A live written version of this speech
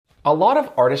A lot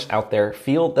of artists out there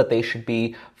feel that they should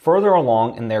be further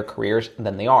along in their careers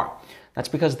than they are. That's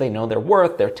because they know their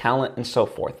worth, their talent, and so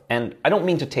forth. And I don't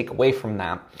mean to take away from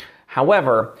that.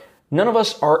 However, none of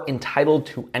us are entitled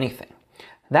to anything.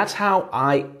 That's how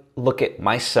I look at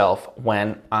myself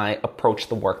when I approach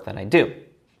the work that I do.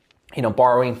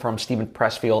 Borrowing from Stephen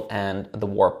Pressfield and The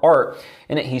War of Art,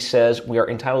 in it he says, we are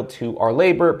entitled to our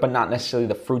labor, but not necessarily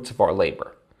the fruits of our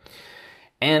labor.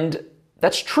 And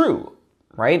that's true,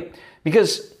 right?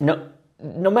 Because no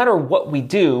matter what we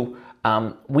do,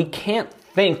 we can't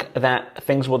think that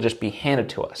things will just be handed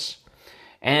to us.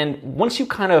 And once you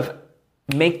kind of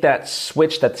make that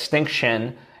switch, that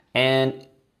distinction, and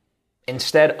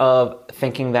instead of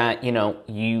thinking that,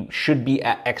 you should be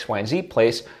at X, Y, and Z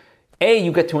place, A,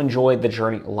 you get to enjoy the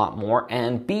journey a lot more,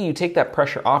 and B, you take that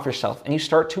pressure off yourself and you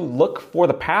start to look for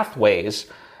the pathways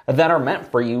that are meant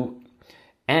for you,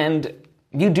 and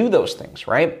you do those things,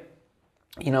 right?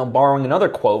 Borrowing another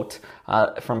quote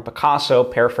from Picasso,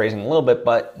 paraphrasing a little bit,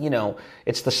 but,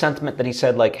 it's the sentiment that he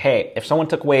said, like, hey, if someone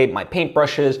took away my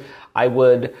paintbrushes, I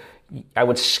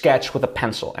would sketch with a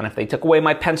pencil. And if they took away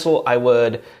my pencil, I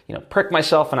would, prick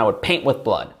myself and I would paint with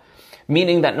blood.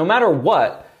 Meaning that no matter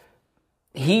what,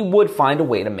 he would find a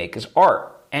way to make his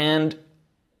art. And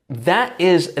that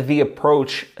is the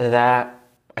approach that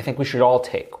I think we should all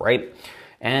take, right?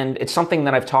 And it's something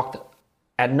that I've talked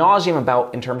ad nauseum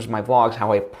about in terms of my vlogs,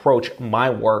 how I approach my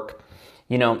work,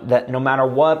 that no matter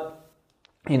what,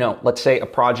 let's say a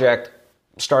project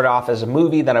started off as a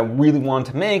movie that I really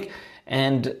wanted to make,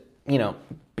 and,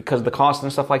 because of the cost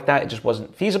and stuff like that, it just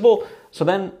wasn't feasible. So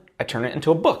then I turn it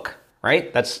into a book,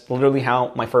 right? That's literally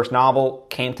how my first novel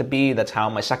came to be. That's how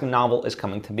my second novel is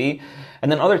coming to be.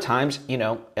 And then other times,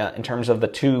 in terms of the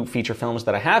 2 feature films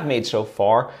that I have made so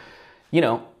far,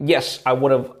 yes, I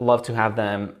would have loved to have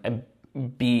them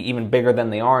be even bigger than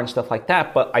they are and stuff like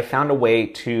that. But I found a way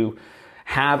to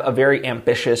have a very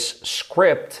ambitious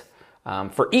script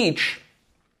for each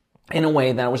in a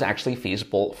way that was actually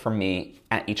feasible for me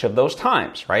at each of those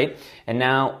times, right? And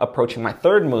now approaching my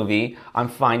 3rd movie, I'm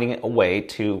finding a way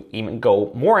to even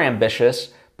go more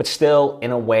ambitious, but still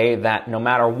in a way that no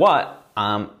matter what,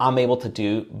 I'm able to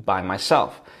do by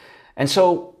myself. And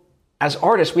so as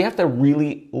artists, we have to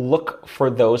really look for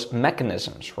those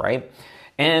mechanisms, right?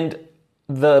 And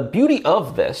the beauty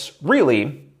of this,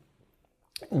 really,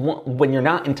 when you're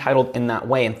not entitled in that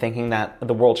way and thinking that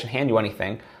the world should hand you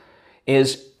anything,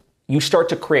 is you start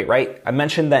to create, right? I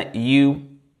mentioned that you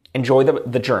enjoy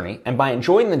the journey, and by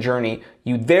enjoying the journey,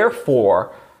 you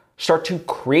therefore start to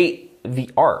create the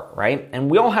art, right? And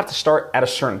we all have to start at a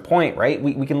certain point, right?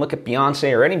 We can look at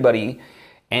Beyonce or anybody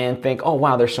and think, oh,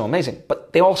 wow, they're so amazing.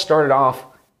 But they all started off,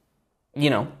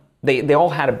 they all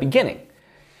had a beginning.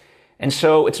 And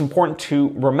so it's important to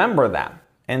remember that.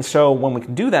 And so when we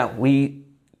can do that, we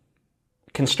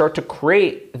can start to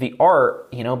create the art,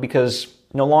 because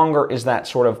no longer is that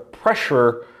sort of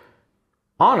pressure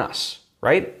on us,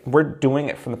 right? We're doing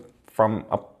it from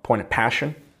a point of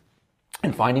passion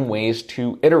and finding ways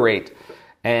to iterate.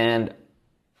 And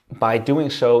by doing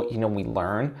so, we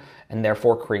learn and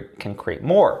therefore can create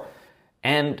more.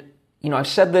 And, I've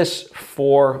said this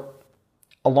for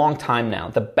a long time now.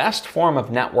 The best form of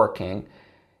networking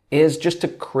is just to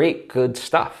create good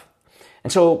stuff.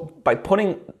 And so by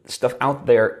putting stuff out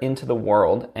there into the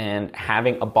world and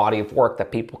having a body of work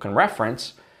that people can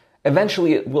reference,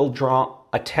 eventually it will draw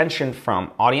attention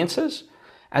from audiences,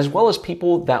 as well as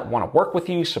people that want to work with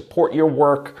you, support your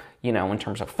work, in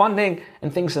terms of funding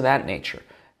and things of that nature.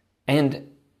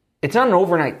 And it's not an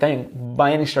overnight thing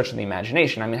by any stretch of the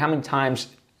imagination. I mean, how many times,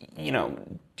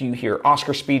 do you hear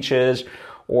Oscar speeches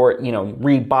or,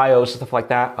 read bios and stuff like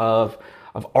that of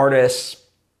artists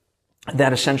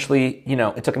that essentially,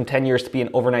 it took them 10 years to be an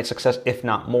overnight success, if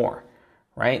not more,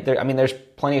 right? There's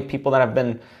plenty of people that have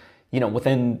been,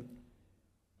 within,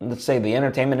 let's say, the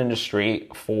entertainment industry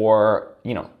for,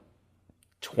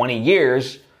 20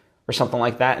 years or something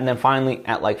like that. And then finally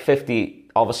at like 50,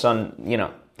 all of a sudden,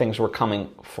 things were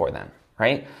coming for them,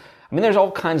 right? There's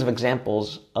all kinds of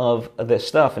examples of this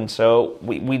stuff. And so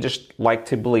we just like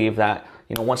to believe that,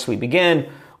 once we begin,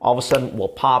 all of a sudden we'll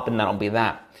pop and that'll be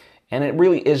that. And it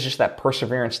really is just that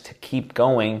perseverance to keep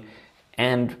going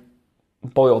and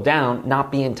boil down, not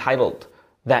be entitled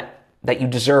that you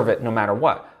deserve it no matter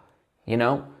what.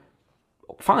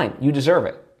 Fine, you deserve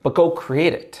it, but go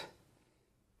create it.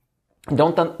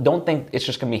 Don't think it's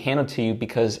just going to be handed to you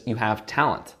because you have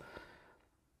talent.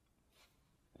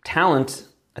 Talent,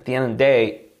 at the end of the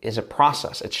day, is a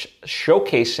process. It's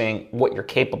showcasing what you're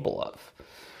capable of.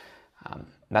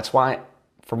 That's why,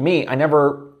 for me, I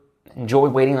never enjoy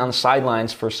waiting on the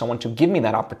sidelines for someone to give me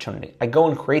that opportunity. I go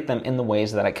and create them in the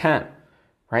ways that I can,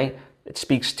 right? It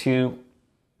speaks to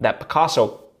that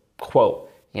Picasso quote,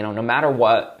 no matter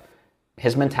what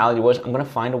his mentality was, I'm going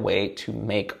to find a way to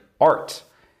make art.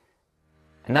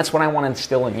 And that's what I want to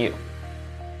instill in you,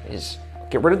 is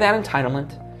get rid of that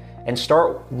entitlement and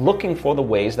start looking for the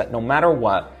ways that no matter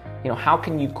what, how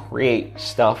can you create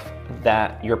stuff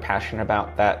that you're passionate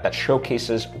about, that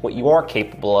showcases what you are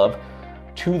capable of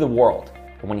to the world.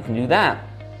 And when you can do that,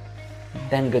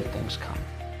 then good things come.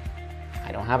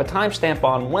 I don't have a timestamp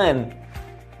on when,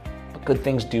 but good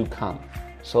things do come,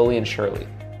 slowly and surely.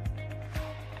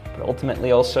 But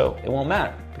ultimately also, it won't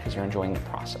matter because you're enjoying the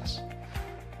process.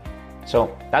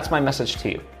 So that's my message to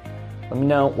you. Let me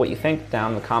know what you think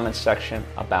down in the comments section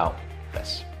about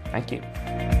this. Thank you.